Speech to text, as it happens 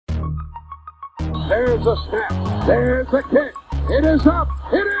There's a snap. There's the kick. It is up.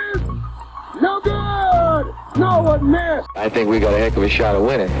 It is no good. No one missed. I think we got a heck of a shot of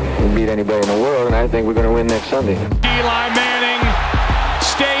winning. We beat anybody in the world, and I think we're going to win next Sunday. Eli Manning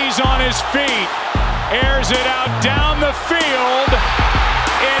stays on his feet, airs it out down the field.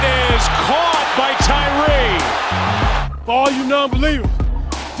 It is caught by Tyree. For all you non-believers,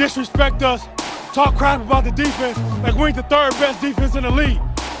 disrespect us, talk crap about the defense like we ain't the third best defense in the league.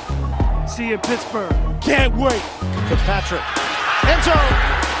 See you in Pittsburgh. Can't wait. Fitzpatrick. End zone.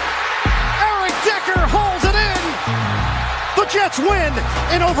 Eric Decker holds it in. The Jets win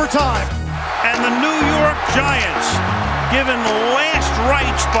in overtime. And the New York Giants, given last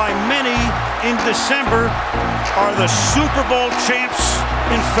rites by many in December, are the Super Bowl champs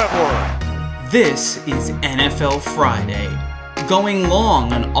in February. This is NFL Friday, going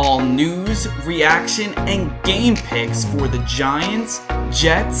long on all news, reaction, and game picks for the Giants,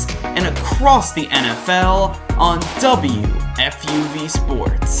 Jets, and across the NFL on WFUV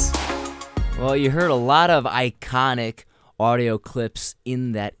Sports. Well, you heard a lot of iconic audio clips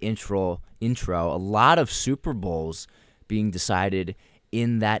in that intro. A lot of Super Bowls being decided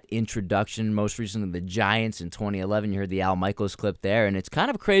in that introduction. Most recently, the Giants in 2011. You heard the Al Michaels clip there, and it's kind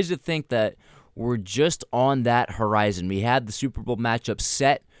of crazy to think that we're just on that horizon. We had the Super Bowl matchup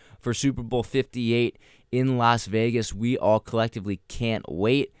set for Super Bowl 58 in Las Vegas. We all collectively can't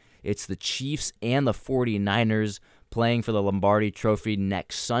wait. It's the Chiefs and the 49ers playing for the Lombardi Trophy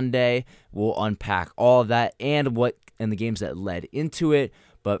next Sunday. We'll unpack all of that and the games that led into it.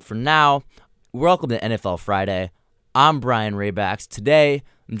 But for now, welcome to NFL Friday. I'm Brian Rabacs. Today,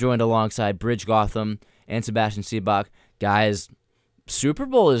 I'm joined alongside Brij Gautman and Sebastian Seebach. Guys, Super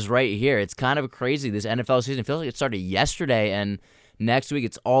Bowl is right here. It's kind of crazy. This NFL season feels like it started yesterday, and next week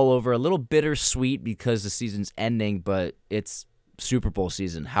it's all over. A little bittersweet because the season's ending, but it's Super Bowl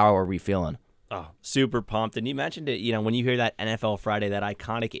season. How are we feeling? Oh, super pumped. And you mentioned it, when you hear that NFL Friday, that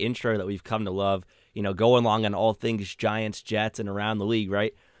iconic intro that we've come to love, going along on all things Giants, Jets, and around the league,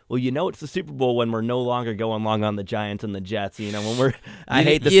 right? Well, it's the Super Bowl when we're no longer going along on the Giants and the Jets. When we're, I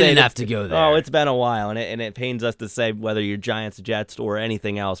hate to say, you didn't have to go there. Oh, it's been a while, and it pains us to say whether you're Giants, Jets, or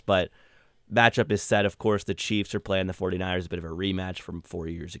anything else. But matchup is set. Of course, the Chiefs are playing the 49ers, a bit of a rematch from 4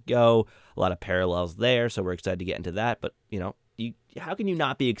 years ago. A lot of parallels there, so we're excited to get into that. But how can you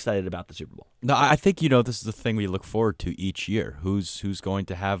not be excited about the Super Bowl? No, I think this is the thing we look forward to each year. Who's going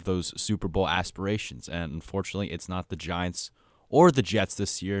to have those Super Bowl aspirations? And unfortunately, it's not the Giants or the Jets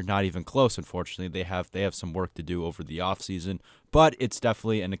this year, not even close. Unfortunately, they have some work to do over the offseason, but it's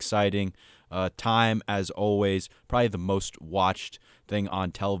definitely an exciting time as always. Probably the most watched thing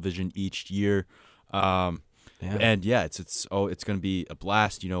on television each year. And it's going to be a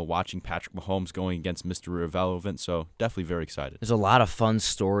blast, watching Patrick Mahomes going against Mr. Irrelevant. So definitely very excited. There's a lot of fun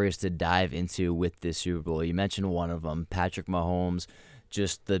stories to dive into with this Super Bowl. You mentioned one of them, Patrick Mahomes,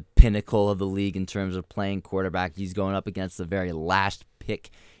 just the pinnacle of the league in terms of playing quarterback. He's going up against the very last pick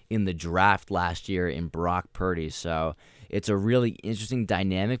in the draft last year in Brock Purdy. So it's a really interesting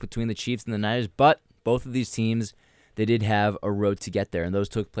dynamic between the Chiefs and the Niners. But both of these teams, they did have a road to get there, and those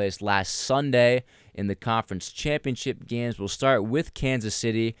took place last Sunday in the conference championship games. We'll start with Kansas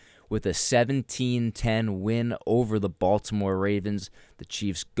City with a 17-10 win over the Baltimore Ravens. The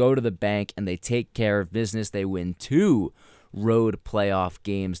Chiefs go to the bank, and they take care of business. They win 2 road playoff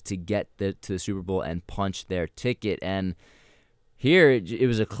games to get to the Super Bowl and punch their ticket. And here, it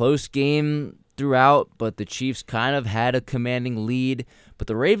was a close game throughout, but the Chiefs kind of had a commanding lead. But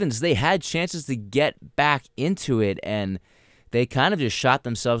the Ravens, they had chances to get back into it, and they kind of just shot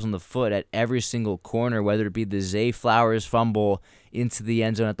themselves in the foot at every single corner, whether it be the Zay Flowers fumble into the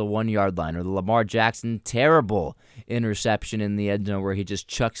end zone at the 1-yard line or the Lamar Jackson terrible interception in the end zone where he just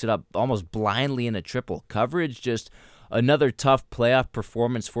chucks it up almost blindly in a triple coverage. Just another tough playoff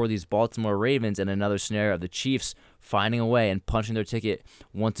performance for these Baltimore Ravens, and another scenario of the Chiefs finding a way and punching their ticket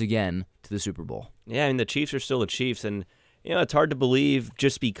once again to the Super Bowl. Yeah, the Chiefs are still the Chiefs, and it's hard to believe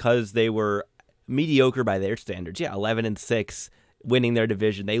just because they were mediocre by their standards. Yeah, 11-6, winning their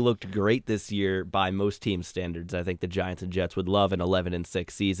division. They looked great this year by most team standards. I think the Giants and Jets would love an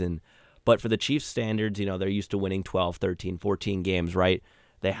 11-6 season, but for the Chiefs standards, they're used to winning 12, 13, 14 games, right?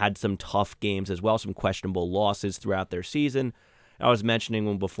 They had some tough games as well, some questionable losses throughout their season. I was mentioning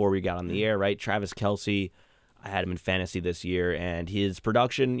one before we got on the air, right? Travis Kelce, I had him in fantasy this year, and his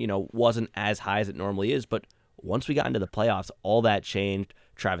production, wasn't as high as it normally is. But once we got into the playoffs, all that changed.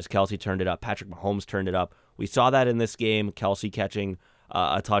 Travis Kelce turned it up. Patrick Mahomes turned it up. We saw that in this game. Kelce catching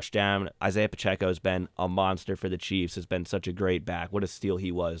a touchdown. Isaiah Pacheco has been a monster for the Chiefs, has been such a great back. What a steal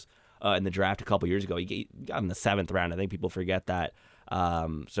he was in the draft a couple years ago. He got him in the 7th round. I think people forget that.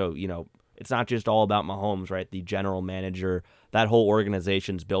 So, It's not just all about Mahomes, right? The general manager, that whole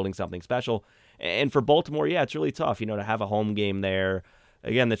organization's building something special. And for Baltimore, yeah, it's really tough, to have a home game there.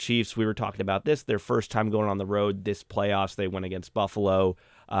 Again, the Chiefs, we were talking about this, their first time going on the road this playoffs. They went against Buffalo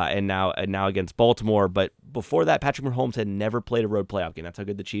and now against Baltimore. But before that, Patrick Mahomes had never played a road playoff game. That's how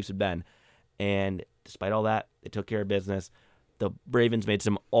good the Chiefs had been. And despite all that, they took care of business. The Ravens made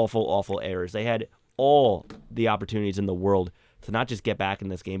some awful, awful errors. They had all the opportunities in the world to not just get back in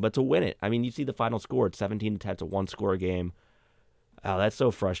this game, but to win it. I mean, you see the final score. It's 17-10. It's a one-score game. Oh, that's so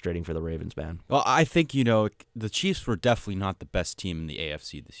frustrating for the Ravens, man. Well, I think, the Chiefs were definitely not the best team in the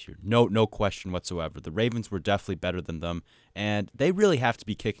AFC this year. No question whatsoever. The Ravens were definitely better than them, and they really have to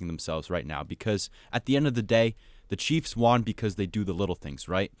be kicking themselves right now because at the end of the day, the Chiefs won because they do the little things,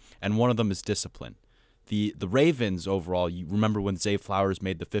 right? And one of them is discipline. The Ravens overall, you remember when Zay Flowers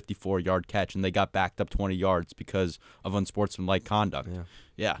made the 54-yard catch and they got backed up 20 yards because of unsportsmanlike conduct.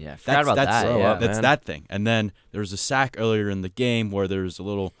 Yeah. Forgot about that. That's that thing. And then there was a sack earlier in the game where there was a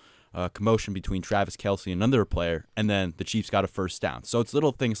little commotion between Travis Kelce and another player, and then the Chiefs got a first down. So it's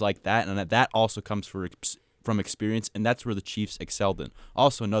little things like that, and that also comes from experience, and that's where the Chiefs excelled in.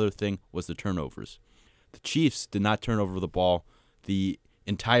 Also, another thing was the turnovers. The Chiefs did not turn over the ball the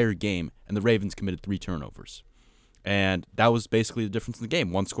entire game, and the Ravens committed 3 turnovers. And that was basically the difference in the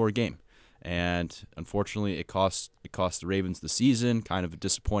game, one-score game. And unfortunately, it cost the Ravens the season, kind of a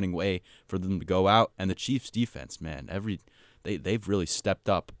disappointing way for them to go out. And the Chiefs' defense, man, they've really stepped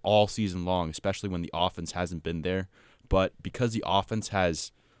up all season long, especially when the offense hasn't been there. But because the offense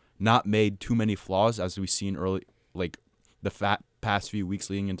has not made too many flaws, as we've seen early, past few weeks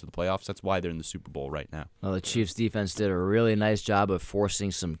leading into the playoffs, that's why they're in the Super Bowl right now. Well, the Chiefs defense did a really nice job of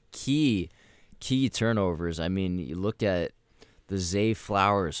forcing some key turnovers. I mean, you look at the Zay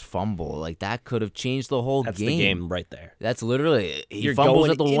Flowers fumble, that could have changed the whole game. That's the game right there. That's literally, he fumbles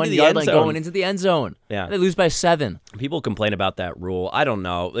at the 1 yard line going into the end zone. Yeah. They lose by 7. People complain about that rule. I don't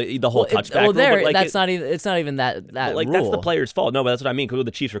know. The whole touchback rule. But it's not even that rule. That's the player's fault. No, but that's what I mean, because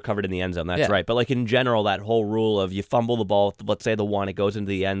the Chiefs recovered in the end zone. That's right. But in general, that whole rule of you fumble the ball, let's say the 1, it goes into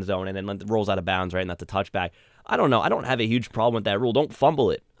the end zone, and then it rolls out of bounds, right, and that's a touchback. I don't know. I don't have a huge problem with that rule. Don't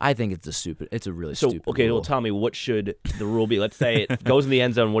fumble it. I think it's a really stupid okay, rule. Well, tell me, what should the rule be? Let's say it goes in the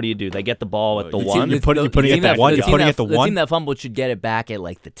end zone. What do? They get the ball at the 1? You're putting it at 1? You're putting it at the 1? The team that fumbled should get it back at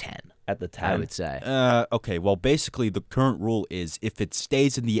the 10. At the 10? I would say. Okay, well, basically, the current rule is if it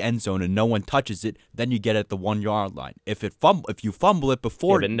stays in the end zone and no one touches it, then you get it at the 1 yard line. If you fumble it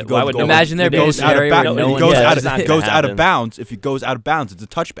before it goes out of bounds. If it goes out of bounds, it's a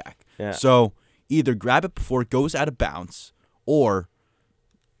touchback. Yeah. So either grab it before it goes out of bounds or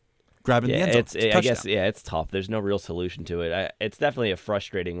grab it in the end zone. I guess, it's tough. There's no real solution to it. It's definitely a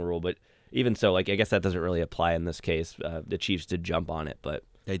frustrating rule, but even so, I guess that doesn't really apply in this case. The Chiefs did jump on it, but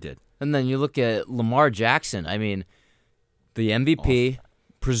they did. And then you look at Lamar Jackson. I mean, the MVP,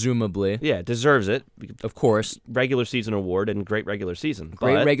 presumably. Yeah, deserves it. Of course. Regular season award and great regular season.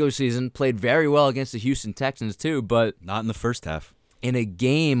 Regular season. Played very well against the Houston Texans, too, but not in the first half. In a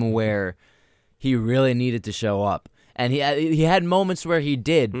game where he really needed to show up. And he had moments where he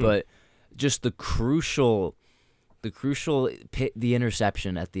did, but just the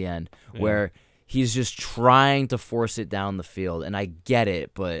interception at the end where he's just trying to force it down the field. And I get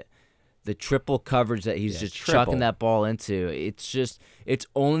it, but the triple coverage that he's just chucking that ball into, it's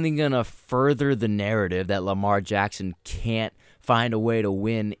only going to further the narrative that Lamar Jackson can't find a way to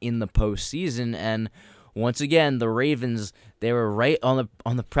win in the postseason. And once again, the Ravens, they were right on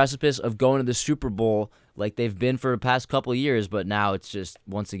the precipice of going to the Super Bowl like they've been for the past couple of years, but now it's just,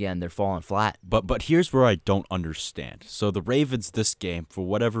 once again, they're falling flat. But here's where I don't understand. So the Ravens this game, for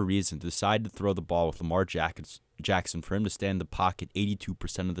whatever reason, decided to throw the ball with Lamar Jackson for him to stand in the pocket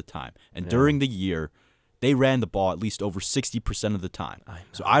 82% of the time. And during the year, they ran the ball at least over 60% of the time.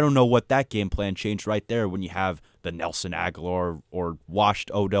 So I don't know what that game plan changed right there when you have the Nelson Aguilar or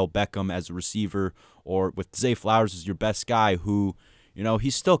washed Odell Beckham as a receiver, or with Zay Flowers as your best guy who,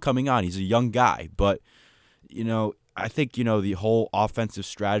 he's still coming on. He's a young guy, but I think, the whole offensive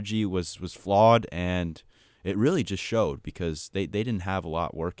strategy was flawed, and it really just showed because they didn't have a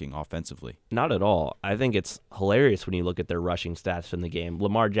lot working offensively. Not at all. I think it's hilarious when you look at their rushing stats from the game.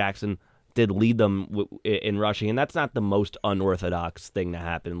 Lamar Jackson did lead them in rushing, and that's not the most unorthodox thing to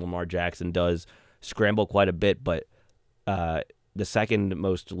happen. Lamar Jackson does scramble quite a bit, but the second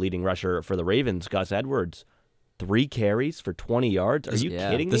most leading rusher for the Ravens, Gus Edwards, 3 carries for 20 yards. Are you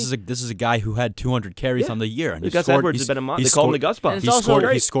kidding me? This is a guy who had 200 carries on the year. And Gus Edwards has been a month. They call him the Gus Bump.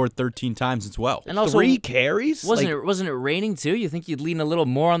 He scored 13 times as well. And also, 3 carries? Wasn't it raining too? You think you'd lean a little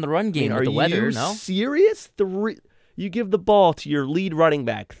more on the run game with the weather? No. Serious? You give the ball to your lead running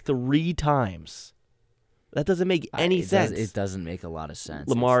back 3 times. That doesn't make any sense. It doesn't make a lot of sense.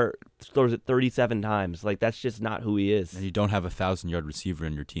 Lamar throws it 37 times. Like, that's just not who he is. And you don't have a 1,000-yard receiver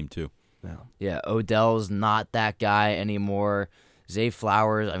in your team, too. No. Yeah, Odell's not that guy anymore. Zay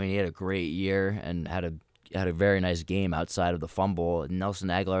Flowers, I mean, he had a great year and had a very nice game outside of the fumble. Nelson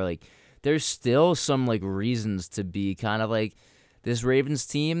Aguilar, like, there's still some, like, reasons to be kind of like, this Ravens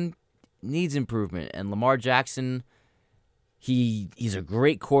team needs improvement. And Lamar Jackson, he's a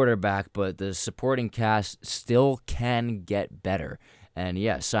great quarterback, but the supporting cast still can get better. And,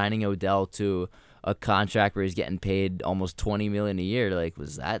 yeah, signing Odell to a contract where he's getting paid almost $20 million a year, like,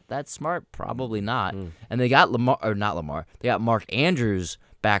 was that smart? Probably not. And they got they got Mark Andrews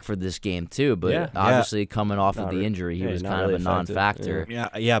back for this game too, but obviously coming off of the injury, he was kind of a non-factor.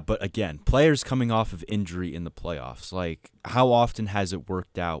 Yeah, but again, players coming off of injury in the playoffs, like, how often has it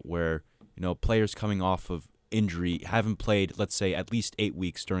worked out where, players coming off of injury haven't played, let's say, at least 8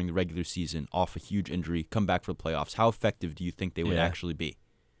 weeks during the regular season off a huge injury, come back for the playoffs? How effective do you think they would actually be?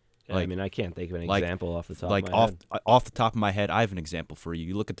 I mean, I can't think of an example off the top of my head. Off the top of my head, I have an example for you.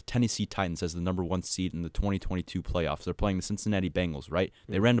 You look at the Tennessee Titans as the number 1 seed in the 2022 playoffs. They're playing the Cincinnati Bengals, right?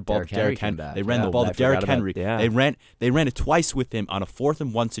 They ran the ball to Derrick Henry. They ran the ball to Derrick Henry. They ran it twice with him on a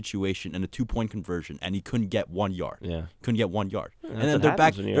 4th-and-1 situation and a 2-point conversion, and he couldn't get 1 yard. Couldn't get 1 yard. And then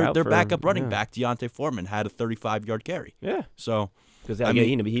their backup running back, Deontay Foreman, had a 35-yard carry. Yeah. So. Because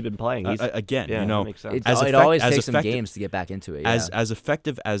he'd been playing. That makes sense. It always takes some games to get back into it. Yeah. As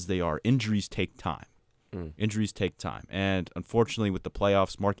effective as they are, injuries take time. Injuries take time. And unfortunately, with the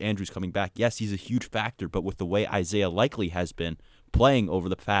playoffs, Mark Andrews coming back, yes, he's a huge factor, but with the way Isaiah Likely has been playing over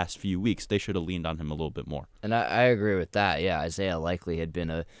the past few weeks, they should have leaned on him a little bit more. And I agree with that. Yeah, Isaiah Likely had been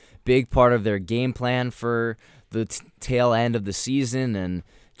a big part of their game plan for the tail end of the season, and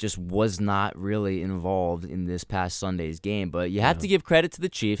just was not really involved in this past Sunday's game. But you have to give credit to the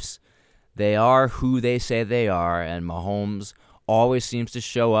Chiefs. They are who they say they are, and Mahomes always seems to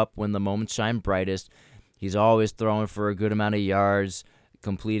show up when the moments shine brightest. He's always throwing for a good amount of yards,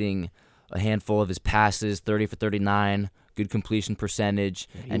 completing a handful of his passes, 30 for 39, good completion percentage,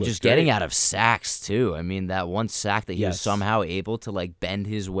 and just getting out of sacks, too. I mean, that one sack that he was somehow able to, like, bend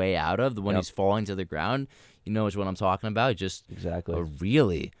his way out of when he's falling to the ground, you know what I'm talking about? Just a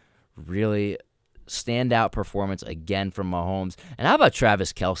really, really standout performance again from Mahomes. And how about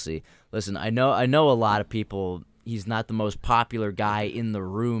Travis Kelce? Listen, I know a lot of people, he's not the most popular guy in the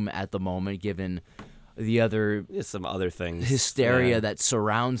room at the moment, given the other some other things hysteria that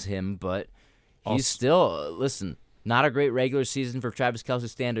surrounds him, but he's still, listen, not a great regular season for Travis Kelce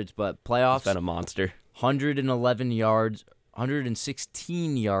standards, but playoffs, he's been a monster. 111 yards,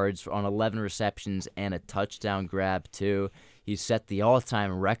 116 yards on 11 receptions and a touchdown grab, too. He set the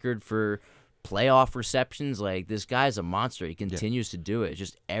all-time record for playoff receptions. Like, this guy's a monster. He continues to do it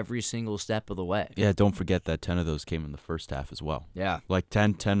just every single step of the way. Yeah, don't forget that 10 of those came in the first half as well. Yeah. Like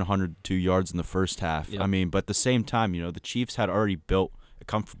 10, 102 yards in the first half. Yep. I mean, but at the same time, the Chiefs had already built a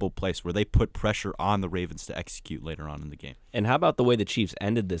comfortable place where they put pressure on the Ravens to execute later on in the game. And how about the way the Chiefs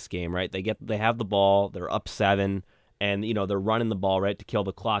ended this game, right? They have the ball, they're up 7, and, they're running the ball, right, to kill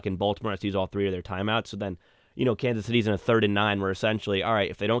the clock, and Baltimore has to use all 3 of their timeouts. So then, Kansas City's in a 3rd and 9 where essentially, all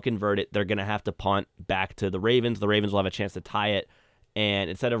right, if they don't convert it, they're going to have to punt back to the Ravens. The Ravens will have a chance to tie it. And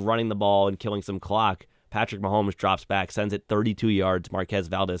instead of running the ball and killing some clock, Patrick Mahomes drops back, sends it 32 yards, Marquez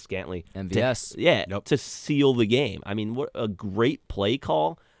Valdez-Scantling. MVS. To seal the game. I mean, what a great play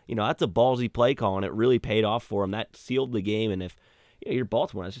call. That's a ballsy play call, and it really paid off for him. That sealed the game, and if you're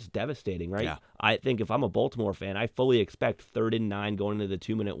Baltimore, that's just devastating, right? Yeah. I think if I'm a Baltimore fan, I fully expect 3rd and 9 going into the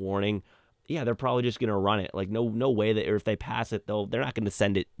 2-minute warning. Yeah, they're probably just going to run it. Like, no way that, or if they pass it, they're not going to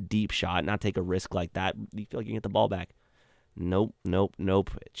send it deep shot, not take a risk like that. You feel like you can get the ball back. Nope.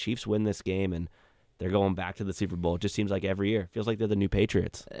 Chiefs win this game, and they're going back to the Super Bowl. It just seems like every year. It feels like they're the new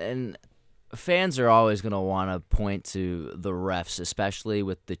Patriots. And fans are always going to want to point to the refs, especially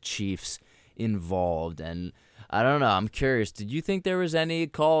with the Chiefs involved. And I don't know. I'm curious. Did you think there was any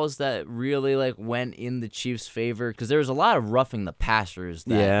calls that really went in the Chiefs' favor? Because there was a lot of roughing the passers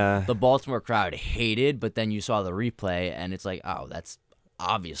that the Baltimore crowd hated, but then you saw the replay, and it's like, oh, that's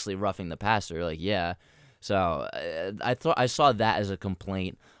obviously roughing the passer. So I saw that as a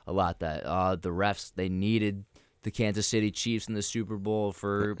complaint a lot, that the refs, they needed the Kansas City Chiefs in the Super Bowl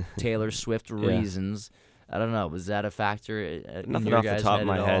for Taylor Swift reasons. I don't know. Was that a factor? Nothing off the top of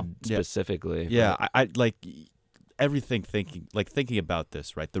my head specifically. Yeah, I like everything thinking about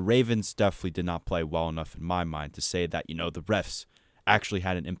this, right? The Ravens definitely did not play well enough in my mind to say that, the refs actually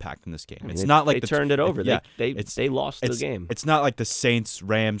had an impact in this game. It's not like they turned it over. They lost the game. It's not like the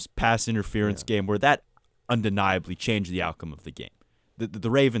Saints-Rams pass interference game where that undeniably change the outcome of the game. The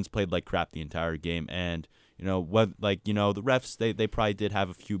Ravens played like crap the entire game, and the refs they probably did have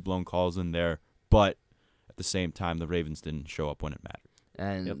a few blown calls in there, but at the same time the Ravens didn't show up when it mattered.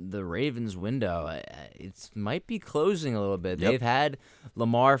 And the Ravens window, it might be closing a little bit. Yep. They've had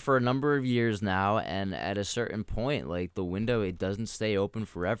Lamar for a number of years now, and at a certain point, like the window, it doesn't stay open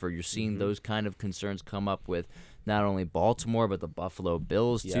forever. You're seeing those kind of concerns come up with not only Baltimore, but the Buffalo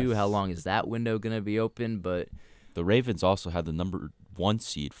Bills, too. Yes. How long is that window going to be open? But the Ravens also had the number 1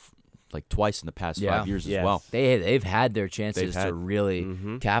 seed like twice in the past 5 years as well. They've had their chances to really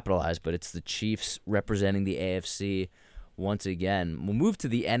Mm-hmm. capitalize, but it's the Chiefs representing the AFC once again. We'll move to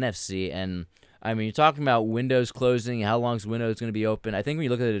the NFC, and I mean, you're talking about windows closing, how long is the window going to be open. I think when you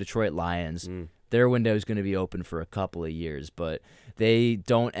look at the Detroit Lions, their window is going to be open for a couple of years, but they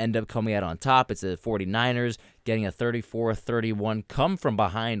don't end up coming out on top. It's the 49ers getting a 34-31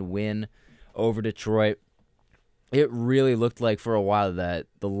 come-from-behind win over Detroit. It really looked like for a while that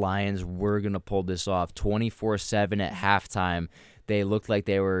the Lions were going to pull this off. 24-7 at halftime. They looked like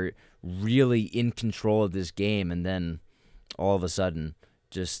they were really in control of this game, and then all of a sudden,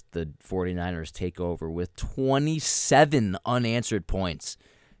 just the 49ers take over with 27 unanswered points.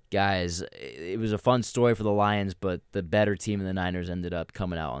 Guys, it was a fun story for the Lions, but the better team in the Niners ended up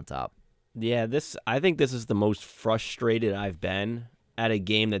coming out on top. Yeah, I think this is the most frustrated I've been at a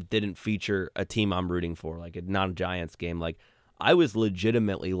game that didn't feature a team I'm rooting for, like a non-Giants game. Like, I was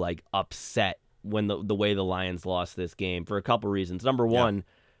legitimately like upset when the way the Lions lost this game for a couple reasons. Number one,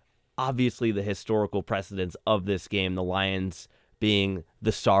 obviously the historical precedence of this game, the Lions being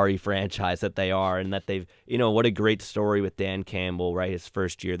the sorry franchise that they are, and that they've, what a great story with Dan Campbell, right? His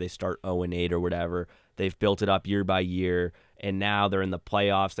first year, they start 0-8 or whatever. They've built it up year by year, and now they're in the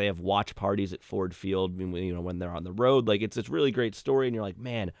playoffs. They have watch parties at Ford Field, when they're on the road. Like, it's this really great story, and you're like,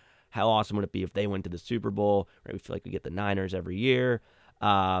 man, how awesome would it be if they went to the Super Bowl? Right? We feel like we get the Niners every year.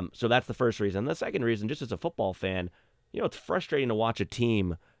 So that's the first reason. The second reason, just as a football fan, it's frustrating to watch a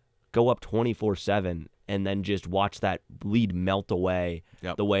team go up 24-7 and then just watch that lead melt away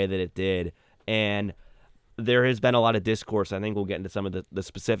the way that it did. And there has been a lot of discourse. I think we'll get into some of the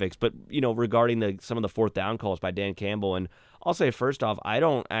specifics, but regarding some of the fourth down calls by Dan Campbell. And I'll say first off, I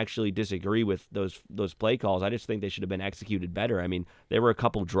don't actually disagree with those play calls. I just think they should have been executed better. I mean, there were a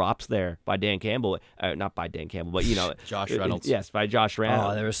couple drops there by Dan Campbell, not by Dan Campbell, but Josh Reynolds. Yes, by Josh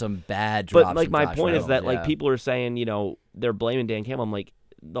Reynolds. Oh, there were some bad drops. But like from my Josh point Reynolds. is that like people are saying they're blaming Dan Campbell. I'm like,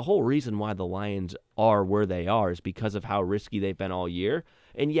 the whole reason why the Lions are where they are is because of how risky they've been all year.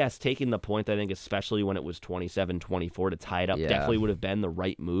 And yes, taking the point, I think, especially when it was 27-24 to tie it up, definitely would have been the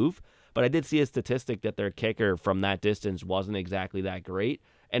right move. But I did see a statistic that their kicker from that distance wasn't exactly that great.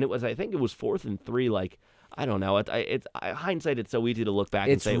 And I think it was 4th and 3. Like, I don't know. It's hindsight, it's so easy to look back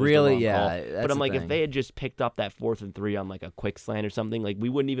and say it was really, the wrong call. that's but I'm the like, thing. if they had just picked up that 4th and 3 on like a quick slant or something, like we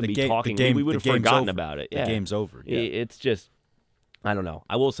wouldn't even be talking. We would have forgotten about it. The game's over. Yeah. It's just, I don't know.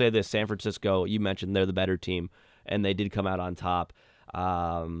 I will say this: San Francisco, you mentioned they're the better team, and they did come out on top.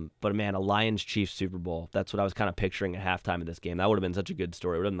 But man, a Lions-Chiefs Super Bowl, that's what I was kind of picturing at halftime of this game. That would have been such a good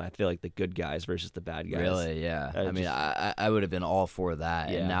story. Wouldn't I feel like the good guys versus the bad guys? Really, yeah. I would have been all for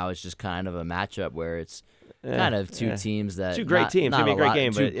that. And now it's just kind of a matchup where it's kind of two teams that two great teams. It's gonna be a great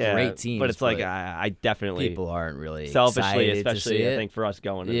game, but great teams. But it's like I definitely people aren't really selfishly, excited especially to see I think for us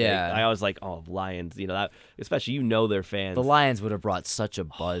going. I was like, oh, Lions. That especially their fans. The Lions would have brought such a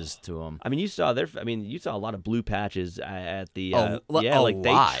buzz to them. I mean, you saw a lot of blue patches at the they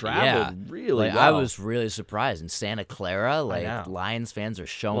traveled really well. I was really surprised in Santa Clara. Lions fans are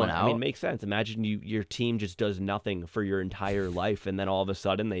showing out. I mean, it makes sense. Imagine your team just does nothing for your entire life, and then all of a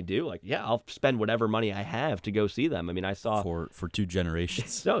sudden they do. Like, yeah, I'll spend whatever money I have to go see them. I mean, I saw for 2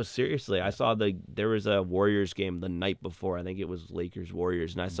 generations. No, seriously, I saw there was a Warriors game the night before. I think it was Lakers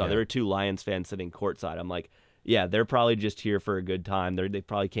Warriors, and I saw there were 2 Lions fans sitting courtside. I'm like, yeah, they're probably just here for a good time. They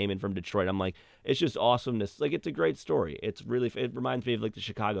probably came in from Detroit. I'm like, it's just awesomeness. Like, it's a great story. It reminds me of like the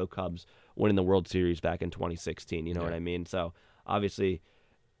Chicago Cubs winning the World Series back in 2016. You know what I mean? So obviously,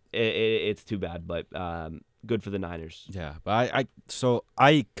 it's too bad, but good for the Niners. Yeah, but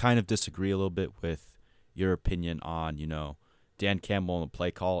I kind of disagree a little bit with your opinion on Dan Campbell and the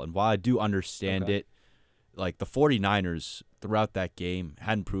play call. And while I do understand it, like the 49ers throughout that game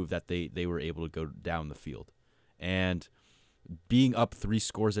hadn't proved that they were able to go down the field. And being up 3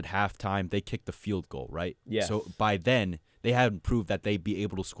 scores at halftime, they kicked the field goal, right? Yeah. So by then, they hadn't proved that they'd be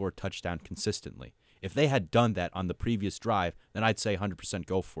able to score a touchdown consistently. If they had done that on the previous drive, then I'd say 100%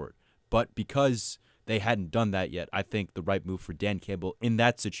 go for it. But because they hadn't done that yet, I think the right move for Dan Campbell in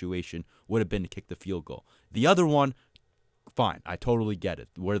that situation would have been to kick the field goal. The other one, fine, I totally get it,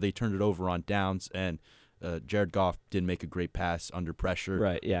 where they turned it over on downs, and Jared Goff didn't make a great pass under pressure.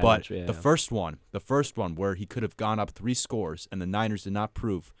 Right, yeah. But the first one where he could have gone up 3 scores and the Niners did not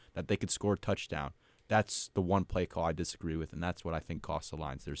prove that they could score a touchdown, that's the one play call I disagree with, and that's what I think cost the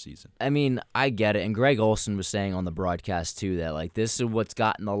Lions their season. I mean, I get it. And Greg Olsen was saying on the broadcast, too, that like this is what's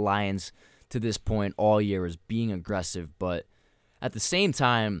gotten the Lions to this point all year is being aggressive. But at the same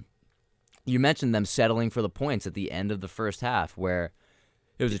time, you mentioned them settling for the points at the end of the first half where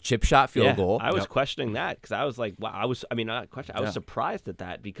it was a chip shot field goal. I was questioning that because I was like, wow, I was surprised at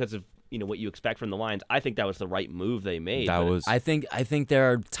that because of what you expect from the Lions. I think that was the right move they made. I think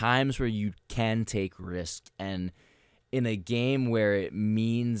there are times where you can take risks, and in a game where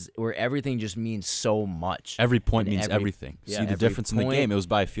everything just means so much. Every point means everything. See the difference in the game? It was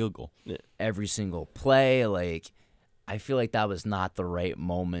by a field goal. Every single play, like I feel like that was not the right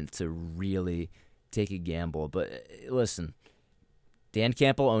moment to really take a gamble. But listen, Dan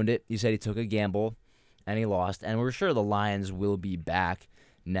Campbell owned it. He said he took a gamble, and he lost. And we're sure the Lions will be back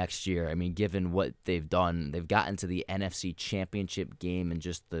next year. I mean, given what they've done, they've gotten to the NFC Championship game, and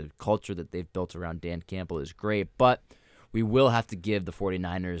just the culture that they've built around Dan Campbell is great. But we will have to give the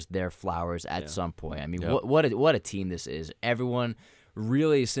 49ers their flowers at some point. I mean, what a team this is. Everyone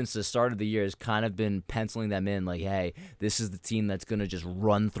really, since the start of the year, has kind of been penciling them in like, hey, this is the team that's going to just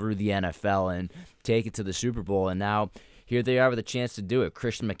run through the NFL and take it to the Super Bowl. And now here they are with a chance to do it.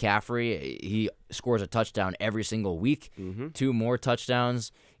 Christian McCaffrey, he scores a touchdown every single week. 2 more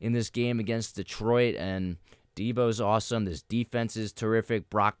touchdowns in this game against Detroit, and Debo's awesome. This defense is terrific.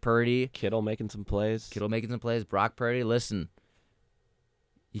 Brock Purdy. Kittle making some plays. Brock Purdy, listen,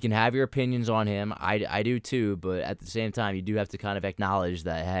 you can have your opinions on him. I do too, but at the same time, you do have to kind of acknowledge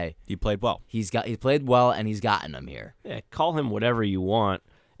that, hey, he played well. He played well, and he's gotten them here. Yeah, call him whatever you want.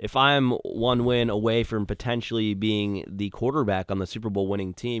 If I'm one win away from potentially being the quarterback on the Super Bowl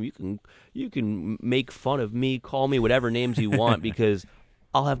winning team, you can make fun of me, call me whatever names you want, because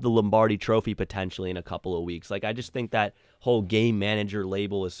I'll have the Lombardi Trophy potentially in a couple of weeks. Like, I just think that whole game manager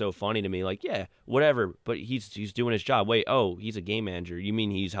label is so funny to me. Like, yeah, whatever, but he's doing his job. Wait, he's a game manager. You mean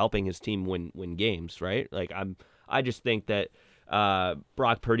he's helping his team win games, right? Like, I just think that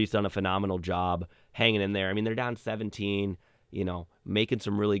Brock Purdy's done a phenomenal job hanging in there. I mean, they're down 17. Making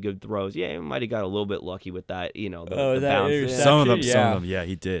some really good throws. Yeah, he might have got a little bit lucky with that, the bounce. Some of them, yeah,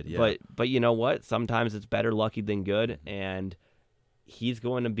 he did. Yeah. But you know what? Sometimes it's better lucky than good, and he's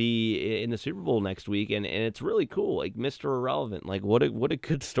going to be in the Super Bowl next week, and it's really cool. Like, Mr. Irrelevant. Like, what a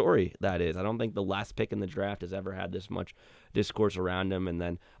good story that is. I don't think the last pick in the draft has ever had this much discourse around him. And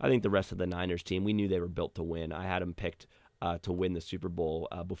then I think the rest of the Niners team, we knew they were built to win. I had them picked to win the Super Bowl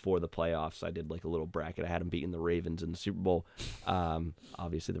before the playoffs. I did like a little bracket. I had them beating the Ravens in the Super Bowl.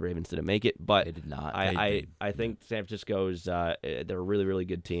 Obviously, the Ravens didn't make it, but they did not. I think San Francisco's they're a really, really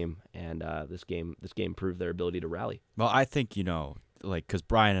good team, and this game proved their ability to rally. Well, I think because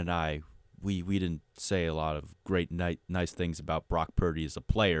Brian and I, we didn't say a lot of great nice things about Brock Purdy as a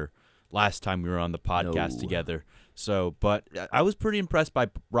player last time we were on the podcast together. So, but I was pretty impressed by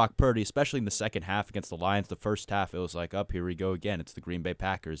Brock Purdy, especially in the second half against the Lions. The first half, it was like, here we go again. It's the Green Bay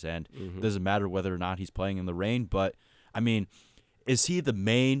Packers, and it doesn't matter whether or not he's playing in the rain. But, I mean, is he the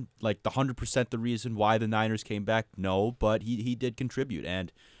main, the 100% the reason why the Niners came back? No, but he did contribute.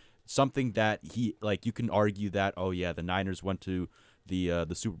 And something that you can argue that, the Niners went to the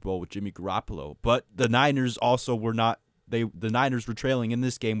Super Bowl with Jimmy Garoppolo. But the Niners also were not, the Niners were trailing in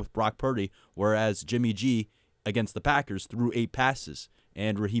this game with Brock Purdy, whereas Jimmy G against the Packers threw 8 passes,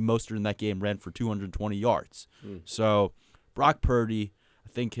 and Raheem Mostert in that game ran for 220 yards. So Brock Purdy, I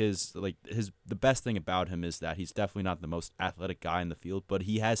think the best thing about him is that he's definitely not the most athletic guy in the field, but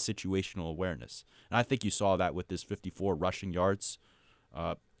he has situational awareness. And I think you saw that with his 54 rushing yards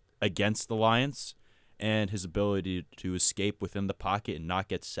against the Lions, and his ability to escape within the pocket and not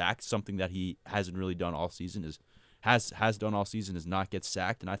get sacked, something that he hasn't really done all season, has done all season, is not get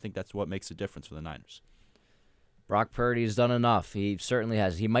sacked, and I think that's what makes a difference for the Niners. Brock Purdy's done enough. He certainly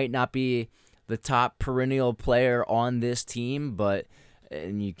has. He might not be the top perennial player on this team,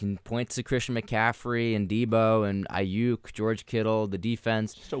 and you can point to Christian McCaffrey and Debo and Ayuk, George Kittle, the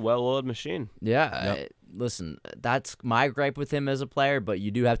defense. Just a well-oiled machine. Yeah. Yep. Listen, that's my gripe with him as a player, but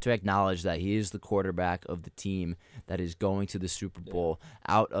you do have to acknowledge that he is the quarterback of the team that is going to the Super Bowl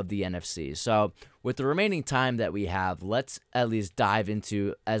out of the NFC. So with the remaining time that we have, let's at least dive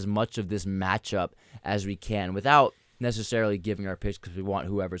into as much of this matchup as we can without necessarily giving our pitch, because we want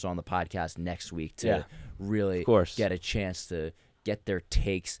whoever's on the podcast next week to really get a chance to get their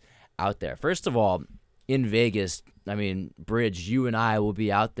takes out there. First of all, in Vegas, I mean, Brij, you and I will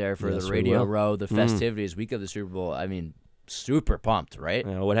be out there for the Radio Row, the festivities, week of the Super Bowl. I mean, super pumped, right?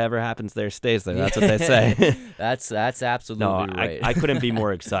 Whatever happens there stays there. That's what they say. That's absolutely right. I couldn't be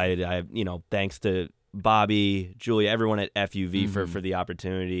more excited. Thanks to Bobby, Julia, everyone at FUV for the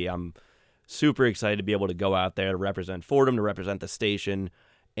opportunity. I'm super excited to be able to go out there to represent Fordham, to represent the station.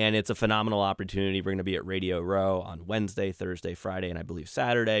 And it's a phenomenal opportunity. We're going to be at Radio Row on Wednesday, Thursday, Friday, and I believe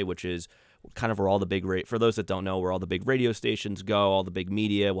Saturday, which is kind of where all the big for those that don't know, where all the big radio stations go, all the big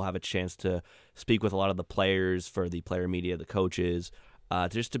media. We'll have a chance to speak with a lot of the players for the player media, the coaches,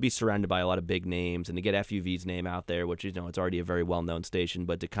 just to be surrounded by a lot of big names and to get FUV's name out there, which it's already a very well-known station,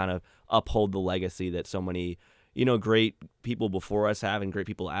 but to kind of uphold the legacy that so many great people before us have and great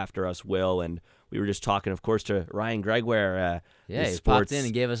people after us will. And we were just talking, of course, to Ryan Gregoire, he popped in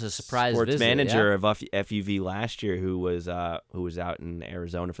and gave us a surprise sports visit, manager of FUV last year, who was out in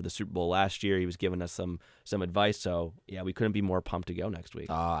Arizona for the Super Bowl last year. He was giving us some advice. So yeah, we couldn't be more pumped to go next week.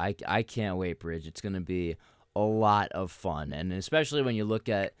 I can't wait, Brij. It's going to be a lot of fun, and especially when you look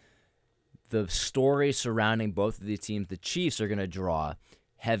at the story surrounding both of these teams, the Chiefs are going to draw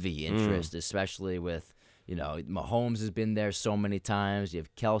heavy interest, especially with. Mahomes has been there so many times. You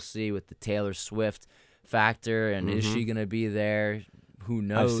have Kelsey with the Taylor Swift factor, and is she going to be there? Who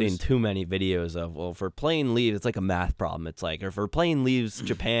knows? I've seen too many videos of, if her plane leaves, it's like a math problem. It's like, if her plane leaves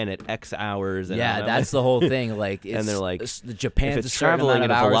Japan at X hours. And that's the whole thing. Like, and they're like, the Japan's if it's traveling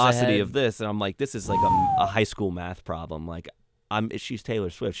at a velocity ahead. of this, and I'm like, this is like a high school math problem. Like, she's Taylor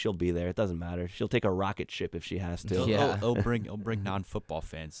Swift. She'll be there. It doesn't matter. She'll take a rocket ship if she has to. It'll bring non-football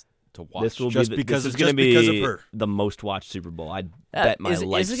fans to watch. This will just be because this is going to be the most watched Super Bowl. I bet my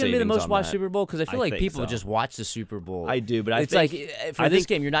life. Is it going to be the most watched that. Super Bowl? Because I feel like people so. just watch the Super Bowl. I do, but it's like for this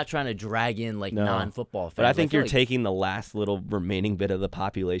game, you're not trying to drag in non-football fans. But I think you're taking the last little remaining bit of the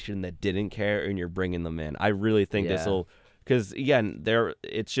population that didn't care, and you're bringing them in. I really think this will, because again,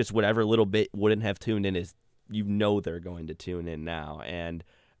 it's just whatever little bit wouldn't have tuned in is they're going to tune in now, and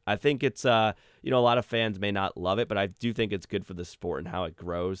I think it's a lot of fans may not love it, but I do think it's good for the sport and how it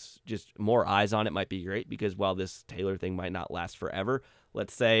grows. Just more eyes on it might be great, because while this Taylor thing might not last forever,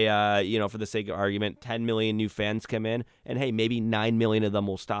 let's say, for the sake of argument, 10 million new fans come in, and hey, maybe 9 million of them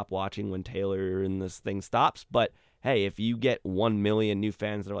will stop watching when Taylor and this thing stops. But hey, if you get 1 million new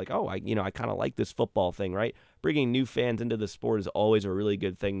fans that are like, oh, I kind of like this football thing, right? Bringing new fans into the sport is always a really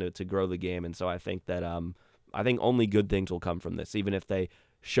good thing to grow the game. And so I think that only good things will come from this, even if they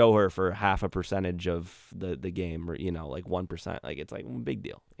show her for half a percentage of the game, or like 1%, like it's like big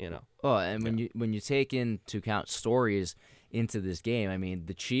deal, Oh, and when you take into account stories into this game, I mean,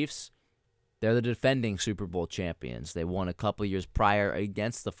 the Chiefs, they're the defending Super Bowl champions. They won a couple years prior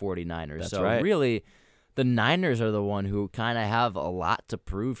against the 49ers. That's so right. Really, the Niners are the one who kind of have a lot to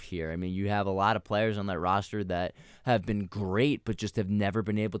prove here. I mean, you have a lot of players on that roster that have been great, but just have never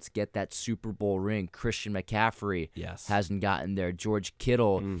been able to get that Super Bowl ring. Christian McCaffrey hasn't gotten there. George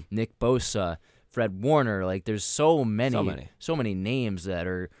Kittle, Nick Bosa, Fred Warner. Like, there's so many names that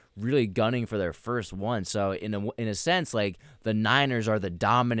are really gunning for their first one. So in a sense, like, the Niners are the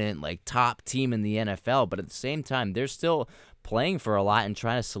dominant, top team in the NFL, but at the same time, they're still playing for a lot and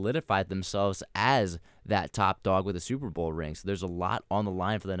trying to solidify themselves as that top dog with a Super Bowl ring. So there's a lot on the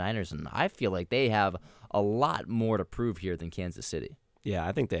line for the Niners, and I feel like they have a lot more to prove here than Kansas City. Yeah,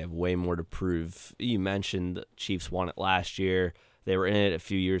 I think they have way more to prove. You mentioned the Chiefs won it last year. They were in it a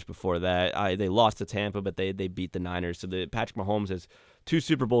few years before that. They lost to Tampa, but they beat the Niners. So Patrick Mahomes has 2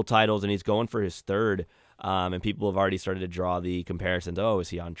 Super Bowl titles, and he's going for his 3rd. And people have already started to draw the comparisons. Oh, is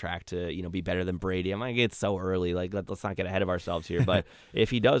he on track to be better than Brady? I'm like, it's so early. Like, let's not get ahead of ourselves here. But if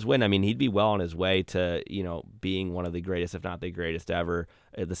he does win, I mean, he'd be well on his way to being one of the greatest, if not the greatest ever.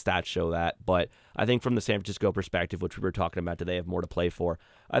 The stats show that. But I think from the San Francisco perspective, which we were talking about today, have more to play for.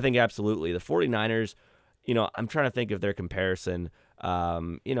 I think absolutely the 49ers. I'm trying to think of their comparison.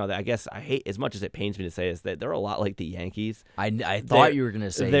 I guess I hate, as much as it pains me to say this, that they're a lot like the Yankees. I thought you were going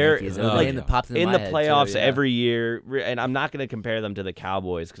to say Yankees. In the playoffs every year, and I'm not going to compare them to the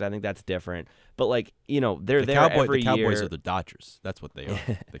Cowboys because I think that's different. But they're there every year. The Cowboys are the Dodgers. That's what they are.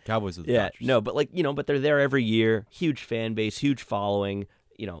 The Cowboys are the Dodgers. No, but but they're there every year. Huge fan base, huge following.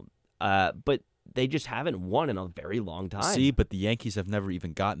 But they just haven't won in a very long time. See, but the Yankees have never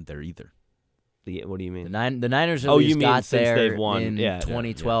even gotten there either. What do you mean? The Niners at least got there they've won in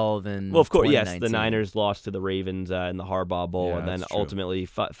 2012 and well, of course, yes. The Niners lost to the Ravens in the Harbaugh Bowl, and then ultimately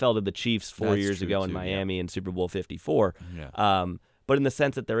fell to the Chiefs 4 years ago in Miami in Super Bowl 54. Yeah. But in the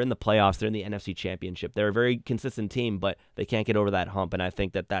sense that they're in the playoffs, they're in the NFC Championship. They're a very consistent team, but they can't get over that hump, and I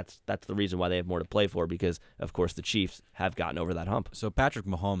think that's the reason why they have more to play for, because, of course, the Chiefs have gotten over that hump. So Patrick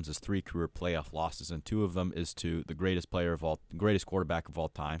Mahomes has 3 career playoff losses, and 2 of them is to the greatest quarterback of all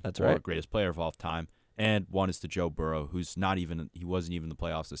time. That's right. Or greatest player of all time, and one is to Joe Burrow, he wasn't even in the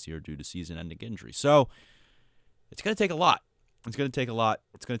playoffs this year due to season-ending injury. So it's going to take a lot. It's going to take a lot.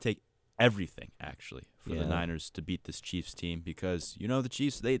 It's going to take everything, actually, for the Niners to beat this Chiefs team, because, the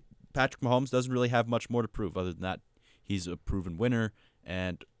Chiefs, Patrick Mahomes doesn't really have much more to prove other than that he's a proven winner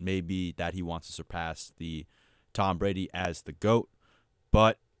and maybe that he wants to surpass the Tom Brady as the GOAT.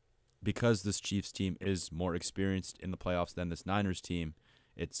 But because this Chiefs team is more experienced in the playoffs than this Niners team,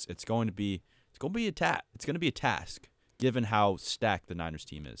 it's going to be a task given how stacked the Niners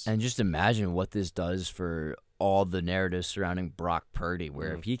team is. And just imagine what this does for all the narratives surrounding Brock Purdy,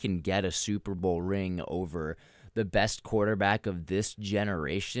 where if he can get a Super Bowl ring over the best quarterback of this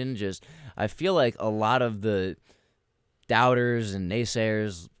generation, I feel like a lot of the doubters and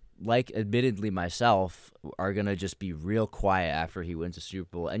naysayers, like admittedly myself, are going to just be real quiet after he wins a Super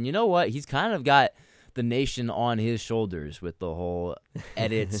Bowl. And you know what? He's kind of got the nation on his shoulders with the whole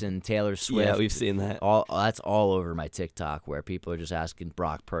edits and Taylor Swift. Yeah, we've seen that. That's all over my TikTok, where people are just asking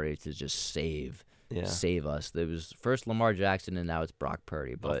Brock Purdy to just save us. It was first Lamar Jackson, and now it's Brock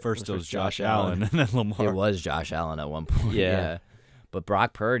Purdy. But first it was Josh Allen, and then Lamar. It was Josh Allen at one point. Yeah. But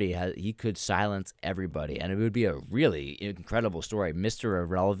Brock Purdy, he could silence everybody, and it would be a really incredible story. Mr.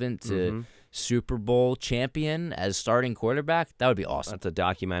 Irrelevant to Super Bowl champion as starting quarterback. That would be awesome. That's a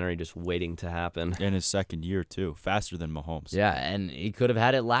documentary just waiting to happen. In his second year, too. Faster than Mahomes. Yeah, and he could have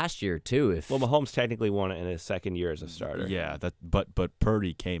had it last year, too. Well, Mahomes technically won it in his second year as a starter. Yeah, but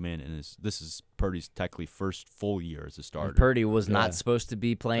Purdy came in, and this is Purdy's technically first full year as a starter. And Purdy was not supposed to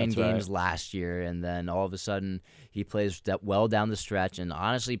be playing games last year, and then all of a sudden he plays well down the stretch, and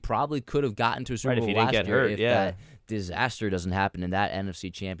honestly probably could have gotten to a Super Bowl last year if that disaster doesn't happen in that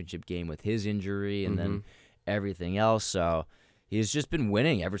NFC Championship game with his injury and then everything else. So he's just been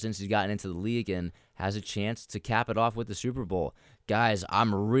winning ever since he's gotten into the league and has a chance to cap it off with the Super Bowl. Guys,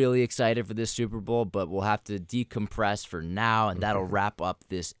 I'm really excited for this Super Bowl, but we'll have to decompress for now, and that'll wrap up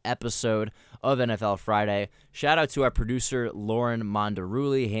this episode of NFL Friday. Shout out to our producer, Lauren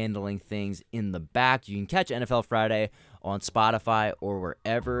Mondaruli, handling things in the back. You can catch NFL Friday on Spotify or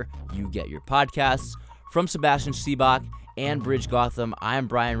wherever you get your podcasts. From Sebastian Seebach and Brij Gautman, I'm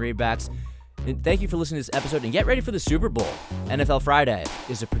Brian Rabacs. And thank you for listening to this episode, and get ready for the Super Bowl. NFL Friday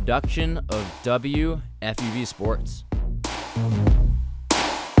is a production of WFUV Sports.